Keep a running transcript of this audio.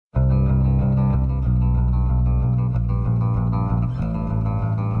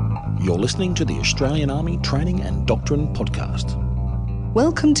You're listening to the Australian Army Training and Doctrine Podcast.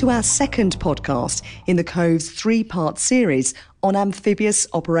 Welcome to our second podcast in the Cove's three-part series on amphibious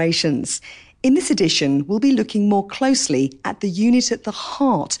operations. In this edition, we'll be looking more closely at the unit at the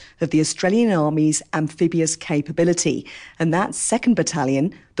heart of the Australian Army's amphibious capability, and that's 2nd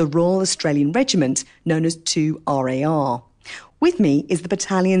Battalion, the Royal Australian Regiment, known as 2RAR. With me is the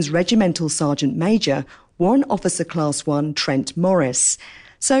battalion's Regimental Sergeant Major, Warrant Officer Class 1 Trent Morris.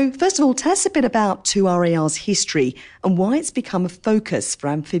 So, first of all, tell us a bit about 2RAR's history and why it's become a focus for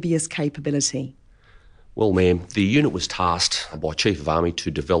amphibious capability. Well, ma'am, the unit was tasked by Chief of Army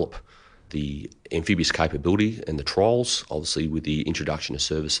to develop the amphibious capability and the trials, obviously with the introduction of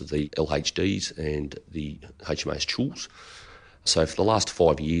service of the LHDs and the HMAS Chools. So for the last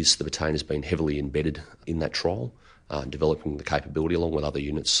 5 years, the battalion has been heavily embedded in that trial, developing the capability along with other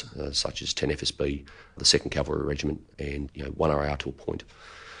units such as 10 FSB, the 2nd Cavalry Regiment and 1RAR to a point.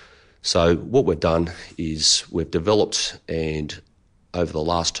 So what we've done is we've developed, and over the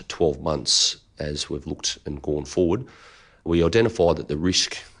last 12 months as we've looked and gone forward, we identified that the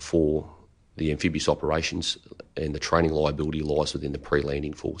risk for the amphibious operations and the training liability lies within the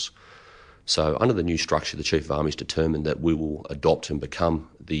pre-landing force. So under the new structure, the Chief of Army has determined that we will adopt and become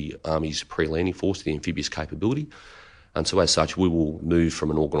the Army's pre-landing force, the amphibious capability. And so as such, we will move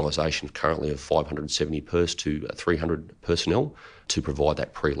from an organisation currently of 570 pers to 300 personnel to provide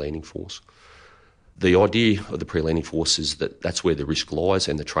that pre-landing force. The idea of the pre-landing force is that that's where the risk lies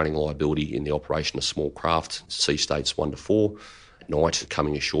and the training liability in the operation of small craft, sea states 1 to 4, at night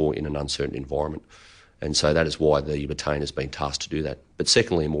coming ashore in an uncertain environment. And so that is why the battalion has been tasked to do that. But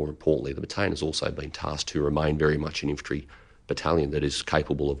secondly, and more importantly, the battalion has also been tasked to remain very much an infantry battalion that is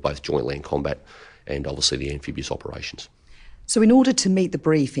capable of both joint land combat and obviously the amphibious operations. So in order to meet the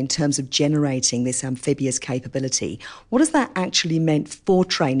brief in terms of generating this amphibious capability, what has that actually meant for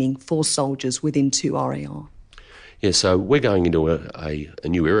training for soldiers within 2RAR? Yeah, so we're going into a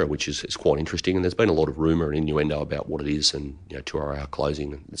new era, which is quite interesting, and there's been a lot of rumour and innuendo about what it is and 2RAR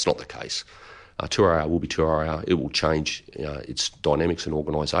closing, and it's not the case. 2RAR will be 2RAR. It will change its dynamics and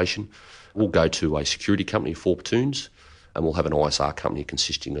organisation. We'll go to a security company, 4 platoons, and we'll have an ISR company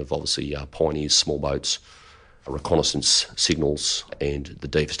consisting of obviously pioneers, small boats, reconnaissance signals, and the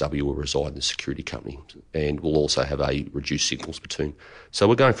DFSW will reside in the security company. And we'll also have a reduced signals platoon. So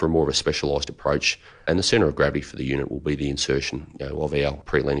we're going for more of a specialised approach, and the centre of gravity for the unit will be the insertion of our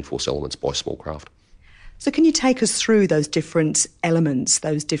pre-landing force elements by small craft. So can you take us through those different elements,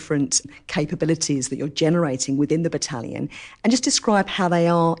 those different capabilities that you're generating within the battalion, and just describe how they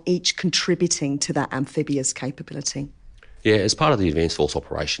are each contributing to that amphibious capability? Yeah, as part of the advanced force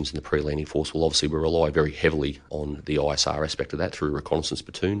operations in the pre-landing force, we rely very heavily on the ISR aspect of that through reconnaissance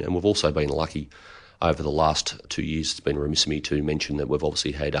platoon, and we've also been lucky over the last 2 years. It's been remiss of me to mention that we've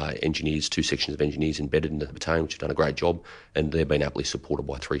obviously had engineers, 2 sections of engineers embedded in the battalion, which have done a great job, and they've been aptly supported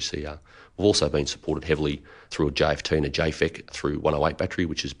by 3CR. We've also been supported heavily through a JFT and a JFEC through 108 Battery,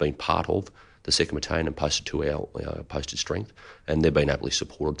 which has been part of the 2nd Battalion and posted to our posted strength, and they've been aptly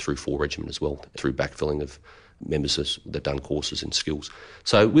supported through 4 Regiment as well, through backfilling of members that have done courses and skills.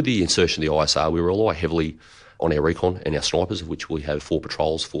 So with the insertion of the ISR, we rely heavily on our recon and our snipers, of which we have 4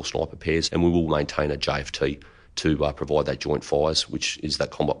 patrols, 4 sniper pairs, and we will maintain a JFT to provide that joint fires, which is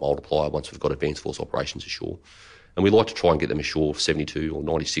that combat multiplier once we've got advanced force operations ashore. And we like to try and get them ashore. 72 or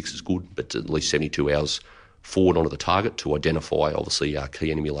 96 is good, but at least 72 hours forward onto the target to identify, obviously, our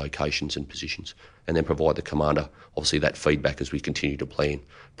key enemy locations and positions, and then provide the commander, obviously, that feedback as we continue to plan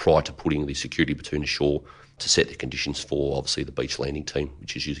prior to putting the security platoon ashore to set the conditions for, obviously, the beach landing team,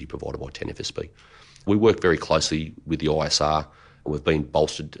 which is usually provided by 10 FSB. We work very closely with the ISR. We've been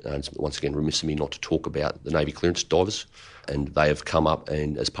bolstered, and once again, remiss of me not to talk about the Navy clearance divers, and they have come up,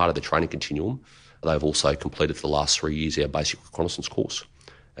 and as part of the training continuum, they've also completed for the last 3 years our basic reconnaissance course.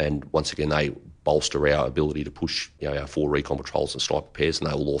 And once again, they bolster our ability to push our 4 recon patrols and sniper pairs, and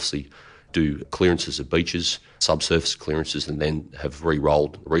they will also do clearances of beaches, subsurface clearances, and then have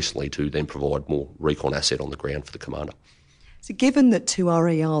re-rolled recently to then provide more recon asset on the ground for the commander. So given that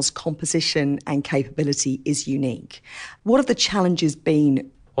 2RAR's composition and capability is unique, what have the challenges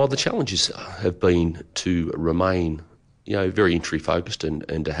been? Well, the challenges have been to remain very entry focused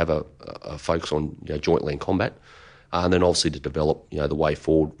and to have a focus on joint land combat, and then obviously to develop the way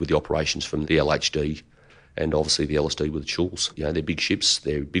forward with the operations from the LHD and obviously the LSD with the Chools. They're big ships,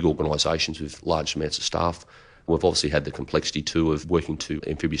 they're big organisations with large amounts of staff. We've obviously had the complexity too of working to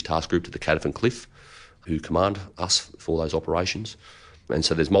Amphibious Task Group to the Cadiff and Cliff, who command us for those operations. And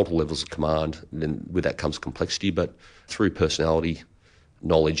so there's multiple levels of command, and then with that comes complexity, but through personality,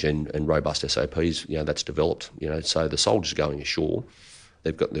 knowledge and robust SOPs, that's developed. So the soldiers going ashore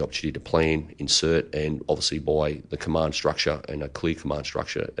They've got the opportunity to plan, insert, and obviously by the command structure and a clear command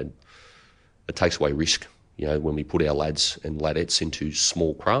structure, it takes away risk. When we put our lads and ladettes into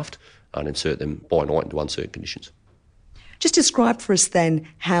small craft and insert them by night into uncertain conditions. Just describe for us then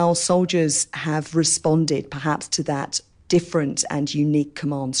how soldiers have responded perhaps to that different and unique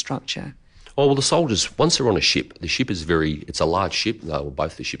command structure. Oh, well, the soldiers, once they're on a ship, the ship is it's a large ship.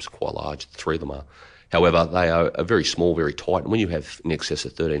 Both the ships are quite large, the three of them are. However, they are very small, very tight. And when you have in excess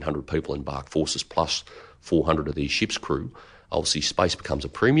of 1,300 people in bark forces plus 400 of the ship's crew, obviously space becomes a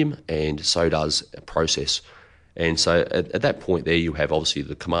premium, and so does a process. And so at that point there, you have obviously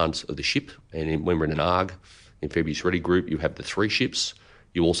the commands of the ship. And when we're in an ARG, Amphibious Ready Group, you have the 3 ships.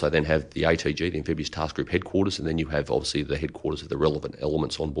 You also then have the ATG, the Amphibious Task Group headquarters, and then you have obviously the headquarters of the relevant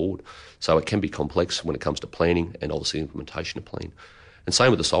elements on board. So it can be complex when it comes to planning and obviously implementation of plan. And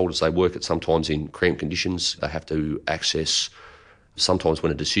same with the soldiers, they work sometimes in cramped conditions. They have to access, sometimes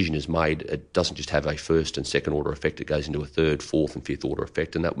when a decision is made, it doesn't just have a first and second order effect, it goes into a third, fourth and fifth order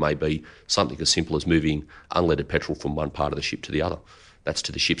effect, and that may be something as simple as moving unleaded petrol from one part of the ship to the other. That's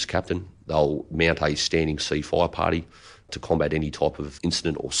to the ship's captain. They'll mount a standing sea fire party to combat any type of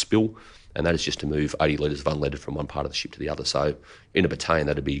incident or spill, and that is just to move 80 litres of unleaded from one part of the ship to the other. So in a battalion,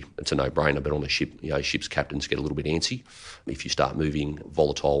 it's a no-brainer, but on a ship, ship's captains get a little bit antsy if you start moving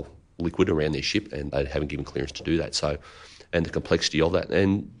volatile liquid around their ship, and they haven't given clearance to do that. So, and the complexity of that.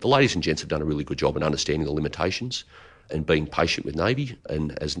 And the ladies and gents have done a really good job in understanding the limitations and being patient with Navy,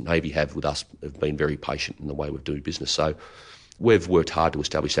 and as Navy have with us, have been very patient in the way we've doing business. So we've worked hard to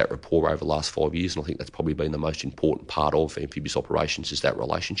establish that rapport over the last 5 years, and I think that's probably been the most important part of amphibious operations, is that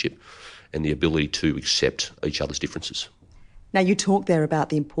relationship and the ability to accept each other's differences. Now, you talked there about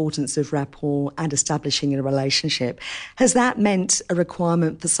the importance of rapport and establishing a relationship. Has that meant a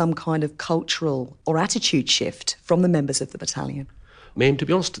requirement for some kind of cultural or attitude shift from the members of the battalion? Ma'am, to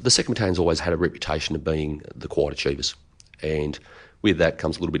be honest, the 2nd Battalion's always had a reputation of being the quiet achievers. And with that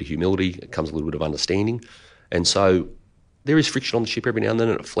comes a little bit of humility, it comes a little bit of understanding. And so there is friction on the ship every now and then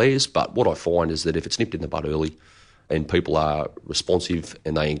and it flares, but what I find is that if it's nipped in the bud early and people are responsive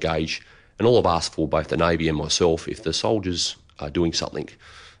and they engage, and all I've asked for, both the Navy and myself, if the soldiers are doing something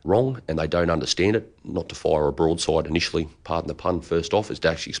wrong and they don't understand it, not to fire a broadside initially, pardon the pun, first off, is to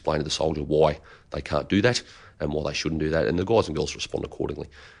actually explain to the soldier why they can't do that and why they shouldn't do that, and the guys and girls respond accordingly.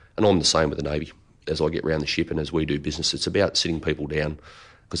 And I'm the same with the Navy. As I get around the ship and as we do business, it's about sitting people down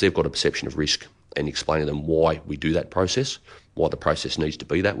because they've got a perception of risk and explaining to them why we do that process, why the process needs to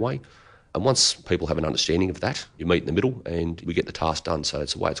be that way. And once people have an understanding of that, you meet in the middle and we get the task done. So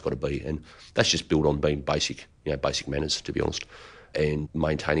it's the way it's got to be. And that's just built on being basic manners, to be honest, and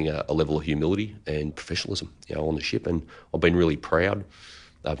maintaining a level of humility and professionalism, on the ship. And I've been really proud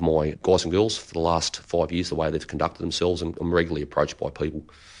of my guys and girls for the last 5 years, the way they've conducted themselves. And I'm regularly approached by people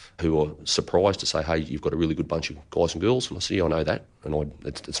who are surprised to say, hey, you've got a really good bunch of guys and girls. And I say, yeah, I know that. And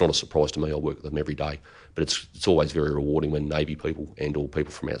it's not a surprise to me. I work with them every day. But it's always very rewarding when Navy people and or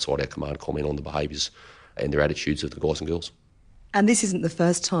people from outside our command comment on the behaviours and their attitudes of the guys and girls. And this isn't the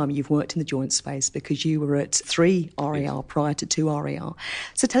first time you've worked in the joint space, because you were at 3 RER prior to 2 RER.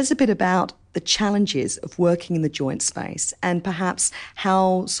 So tell us a bit about the challenges of working in the joint space and perhaps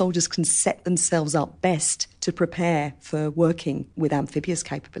how soldiers can set themselves up best to prepare for working with amphibious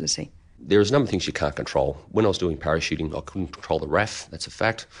capability. There's a number of things you can't control. When I was doing parachuting, I couldn't control the RAF, that's a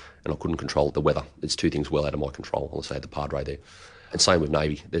fact, and I couldn't control the weather. It's 2 things well out of my control, I'll say the Padre there. And same with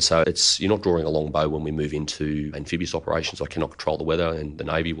Navy. So you're not drawing a long bow when we move into amphibious operations. I cannot control the weather, and the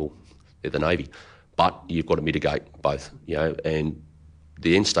Navy, they're the Navy. But you've got to mitigate both, and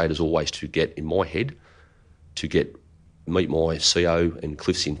the end state is always to get, in my head, meet my CO and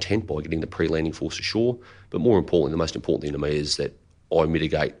Cliff's intent by getting the pre-landing force ashore. But more importantly, the most important thing to me is that I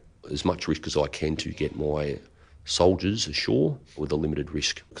mitigate as much risk as I can to get my soldiers ashore with a limited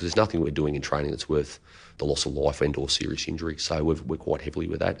risk, because there's nothing we're doing in training that's worth the loss of life and or serious injury. So we're quite heavily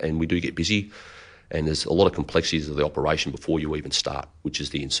with that, and we do get busy, and there's a lot of complexities of the operation before you even start, which is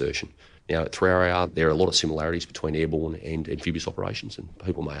the insertion. Now at 3RAR there are a lot of similarities between airborne and amphibious operations, and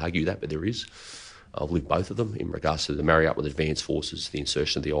people may argue that, but there is. I've lived both of them in regards to the marry up with advanced forces, the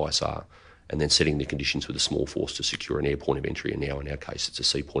insertion of the ISR, and then setting the conditions with a small force to secure an air point of entry, and now in our case it's a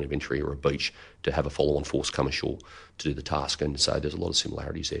sea point of entry or a beach to have a follow-on force come ashore to do the task. And so there's a lot of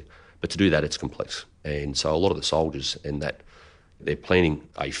similarities there. But to do that, it's complex. And so a lot of the soldiers, and that they're planning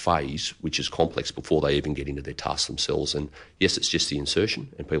a phase which is complex before they even get into their tasks themselves. And yes, it's just the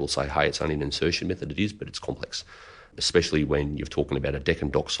insertion, and people say, hey, it's only an insertion method. It is, but it's complex, especially when you're talking about a deck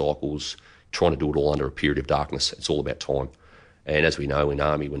and dock cycles, trying to do it all under a period of darkness. It's all about time. And as we know in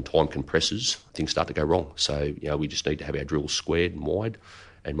Army, when time compresses, things start to go wrong. So, we just need to have our drills squared and wide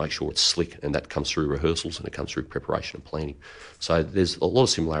and make sure it's slick, and that comes through rehearsals and it comes through preparation and planning. So there's a lot of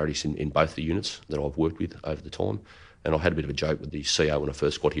similarities in both the units that I've worked with over the time. And I had a bit of a joke with the CO when I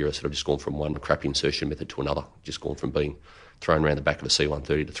first got here. I said I've just gone from one crap insertion method to another, just gone from being thrown around the back of a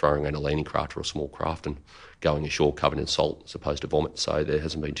C-130 to throwing around a landing craft or a small craft and going ashore covered in salt as opposed to vomit. So there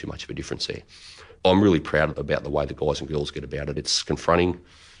hasn't been too much of a difference there. I'm really proud about the way the guys and girls get about it. It's confronting,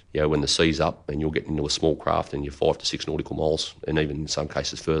 when the sea's up and you're getting into a small craft and you're 5 to 6 nautical miles and even in some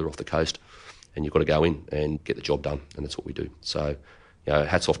cases further off the coast, and you've got to go in and get the job done, and that's what we do. So,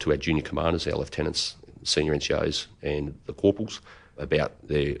 hats off to our junior commanders, our lieutenants, senior NCOs and the corporals about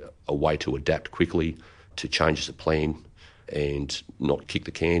a way to adapt quickly to changes of plan and not kick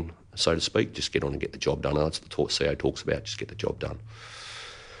the can, so to speak, just get on and get the job done. And that's what the CO talks about, just get the job done.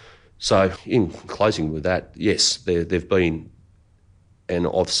 So in closing with that, yes, they've been, and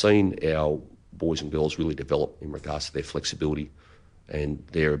I've seen our boys and girls really develop in regards to their flexibility and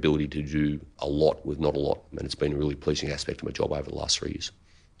their ability to do a lot with not a lot. And it's been a really pleasing aspect of my job over the last 3 years.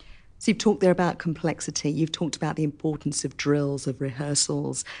 So you've talked there about complexity, you've talked about the importance of drills, of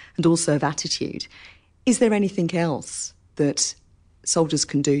rehearsals, and also of attitude. Is there anything else that soldiers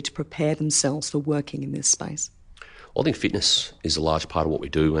can do to prepare themselves for working in this space? I think fitness is a large part of what we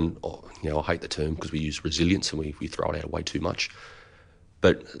do, and I hate the term because we use resilience and we throw it out way too much.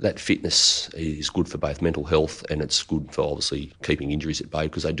 But that fitness is good for both mental health, and it's good for obviously keeping injuries at bay,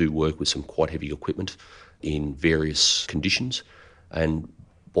 because they do work with some quite heavy equipment in various conditions. And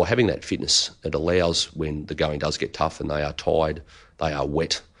by having that fitness, it allows when the going does get tough and they are tired, they are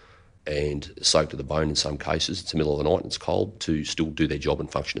wet and soaked to the bone in some cases, it's the middle of the night and it's cold, to still do their job and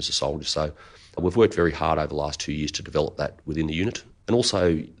function as a soldier. So we've worked very hard over the last 2 years to develop that within the unit, and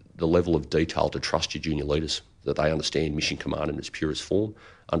also the level of detail to trust your junior leaders, that they understand mission command in its purest form,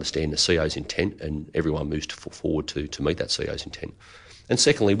 understand the CO's intent, and everyone moves forward to meet that CO's intent. And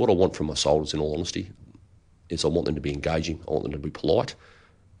secondly, what I want from my soldiers, in all honesty, is I want them to be engaging, I want them to be polite,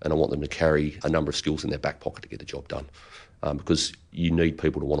 and I want them to carry a number of skills in their back pocket to get the job done. Because you need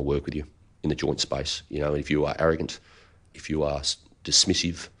people to want to work with you in the joint space. If you are arrogant, if you are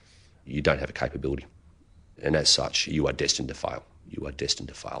dismissive, you don't have a capability. And as such, you are destined to fail. You are destined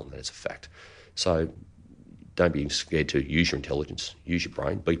to fail, and that is a fact. So don't be scared to use your intelligence, use your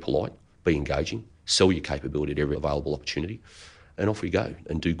brain, be polite, be engaging, sell your capability at every available opportunity, and off we go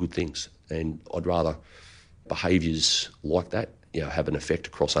and do good things. And I'd rather behaviours like that have an effect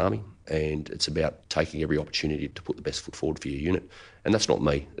across Army, and it's about taking every opportunity to put the best foot forward for your unit. And that's not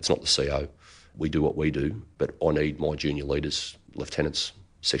me, it's not the CO. We do what we do, but I need my junior leaders, lieutenants,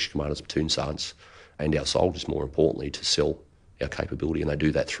 section commanders, platoon sergeants, and our soldiers, more importantly, to sell our capability, and they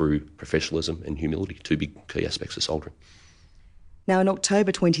do that through professionalism and humility, two big key aspects of soldiering. Now, in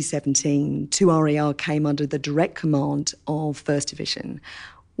October 2017, 2RER came under the direct command of 1st Division.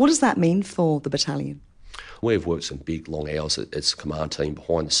 What does that mean for the battalion? We've worked some big, long hours as a command team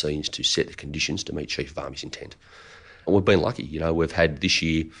behind the scenes to set the conditions to meet Chief of Army's intent. And we've been lucky. We've had this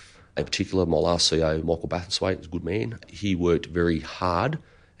year, in particular, my last CO, Michael Bathenswaite, was a good man. He worked very hard,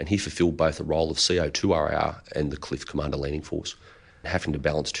 and he fulfilled both the role of CO2RR and the Cliff Commander Landing Force, having to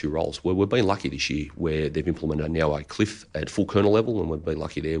balance two roles. Well, we've been lucky this year where they've implemented now a Cliff at full colonel level, and we've been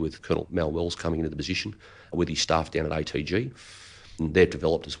lucky there with Colonel Mal Wells coming into the position with his staff down at ATG. And they've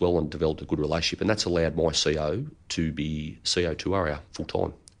developed as well and developed a good relationship, and that's allowed my CO to be CO2RR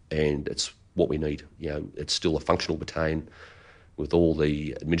full-time, and it's what we need. It's still a functional battalion with all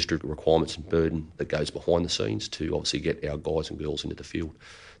the administrative requirements and burden that goes behind the scenes to obviously get our guys and girls into the field.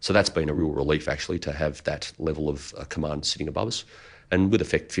 So that's been a real relief, actually, to have that level of command sitting above us. And with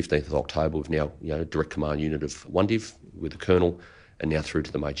effect 15th of October, we've now direct command unit of 1 Div with the Colonel, and now through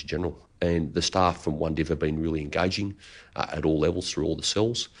to the Major General. And the staff from 1 Div have been really engaging at all levels through all the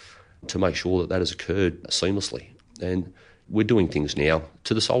cells to make sure that has occurred seamlessly. And we're doing things now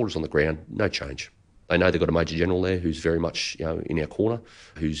to the soldiers on the ground, no change. They know they've got a Major General there who's very much in our corner,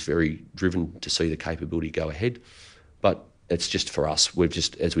 who's very driven to see the capability go ahead. But it's just for us,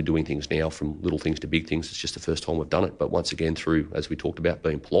 as we're doing things now, from little things to big things, it's just the first time we've done it. But once again, through, as we talked about,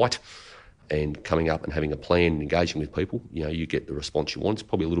 being polite and coming up and having a plan and engaging with people, you get the response you want. It's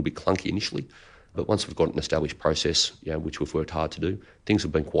probably a little bit clunky initially, but once we've got an established process, which we've worked hard to do, things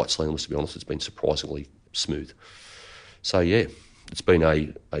have been quite seamless, to be honest. It's been surprisingly smooth. So, it's been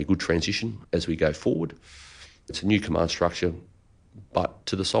a good transition as we go forward. It's a new command structure, but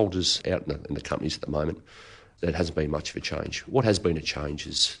to the soldiers out in the companies at the moment, that hasn't been much of a change. What has been a change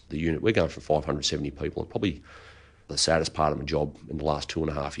is the unit. We're going from 570 people, and probably The saddest part of my job in the last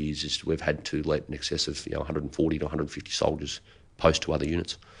 2.5 years is we've had to let in excess of 140 to 150 soldiers post to other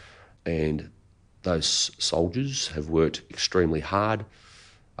units. And those soldiers have worked extremely hard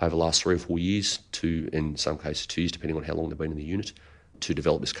over the last 3 or 4 years to, in some cases 2 years, depending on how long they've been in the unit, to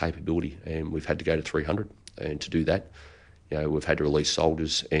develop this capability. And we've had to go to 300. And to do that, we've had to release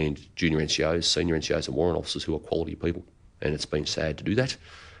soldiers and junior NCOs, senior NCOs and warrant officers who are quality people. And it's been sad to do that,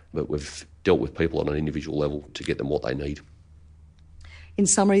 but we've dealt with people on an individual level to get them what they need. In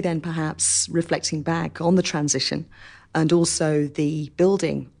summary then, perhaps reflecting back on the transition and also the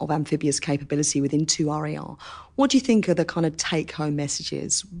building of amphibious capability within 2RAR, what do you think are the kind of take-home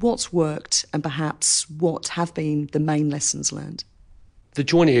messages? What's worked and perhaps what have been the main lessons learned? The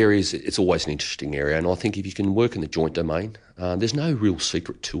joint areas, it's always an interesting area, and I think if you can work in the joint domain, there's no real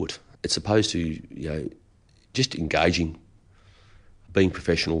secret to it. It's opposed to just engaging, being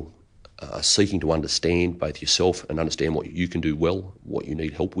professional, seeking to understand both yourself and understand what you can do well, what you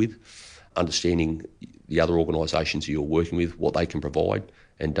need help with, understanding the other organisations you're working with, what they can provide,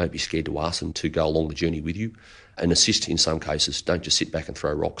 and don't be scared to ask them to go along the journey with you and assist in some cases. Don't just sit back and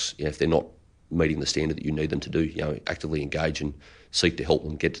throw rocks. If they're not meeting the standard that you need them to do, actively engage and seek to help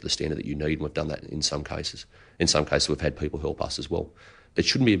them get to the standard that you need, and we've done that in some cases. In some cases, we've had people help us as well. It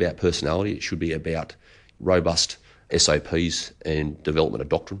shouldn't be about personality. It should be about robust SOPs and development of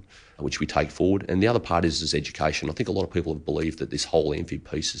doctrine, which we take forward. And the other part is education. I think a lot of people have believed that this whole amphib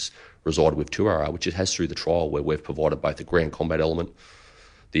piece has resided with 2RAR, which it has through the trial, where we've provided both the ground combat element,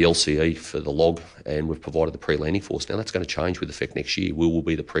 the LCE for the log, and we've provided the pre-landing force. Now that's going to change with effect next year. We will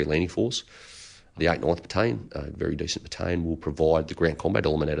be the pre-landing force. The 8th 9th Battalion, a very decent battalion, will provide the ground combat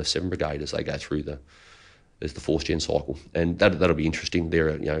element out of 7 Brigade as they go through the force gen cycle. And that'll be interesting. They're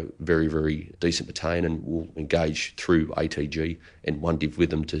a very, very decent battalion, and we'll engage through ATG and 1 div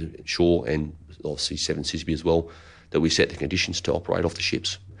with them to ensure, and obviously 7 CISB as well, that we set the conditions to operate off the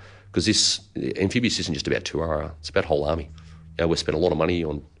ships. Because this Amphibious isn't just about 2RAR, it's about whole army. We've spent a lot of money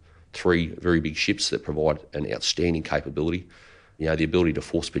on 3 very big ships that provide an outstanding capability. The ability to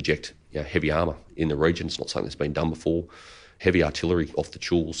force project heavy armour in the region. It's not something that's been done before. Heavy artillery off the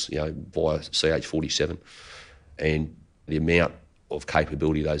chulls, via CH-47. And the amount of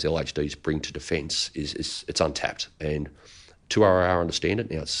capability those LHDs bring to defence it's untapped. And 2RAR understand it.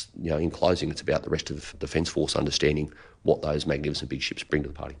 Now, it's in closing, it's about the rest of the Defence Force understanding what those magnificent big ships bring to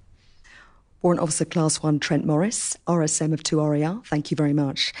the party. Warrant Officer Class 1 Trent Morris, RSM of 2RAR, thank you very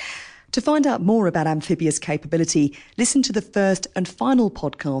much. To find out more about amphibious capability, listen to the first and final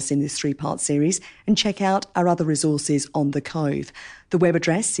podcast in this 3-part series and check out our other resources on the Cove. The web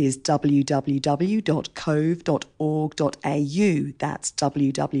address is www.cove.org.au. That's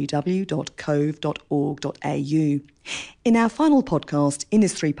www.cove.org.au. In our final podcast in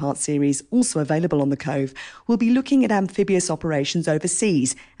this 3-part series, also available on the Cove, we'll be looking at amphibious operations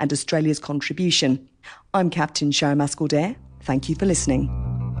overseas and Australia's contribution. I'm Captain Sharon Mascaldare. Thank you for listening.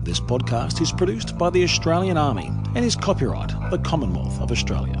 This podcast is produced by the Australian Army and is copyright the Commonwealth of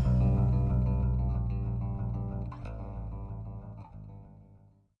Australia.